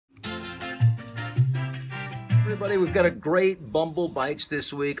everybody, we've got a great Bumblebites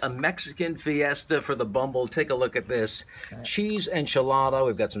this week, a Mexican fiesta for the Bumble. Take a look at this. Cheese enchilada,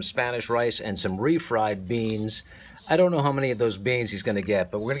 we've got some Spanish rice and some refried beans. I don't know how many of those beans he's going to get,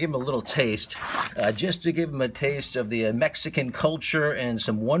 but we're going to give him a little taste, just to give him a taste of the Mexican culture and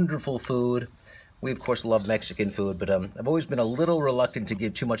some wonderful food. We, of course, love Mexican food, but I've always been a little reluctant to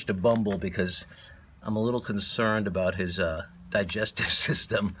give too much to Bumble because I'm a little concerned about his digestive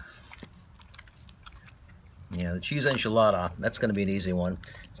system. Yeah, the cheese enchilada, that's going to be an easy one.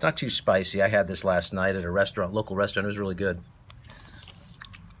 It's not too spicy. I had this last night at a restaurant, local restaurant. It was really good.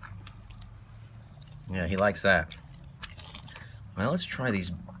 Yeah, he likes that. Well, let's try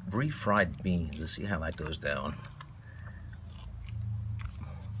these refried beans. Let's see how that goes down.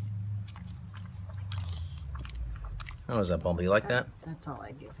 How is that, Bumble? You like that? That's all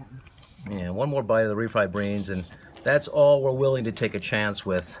I give him. Yeah, one more bite of the refried beans, and that's all we're willing to take a chance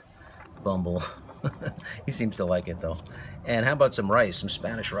with, Bumble. He seems to like it, though. And how about some rice, some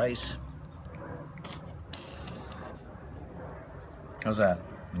Spanish rice? How's that?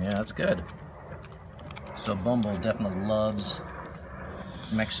 Yeah, that's good. So Bumble definitely loves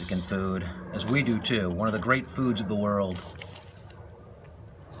Mexican food, as we do too. One of the great foods of the world.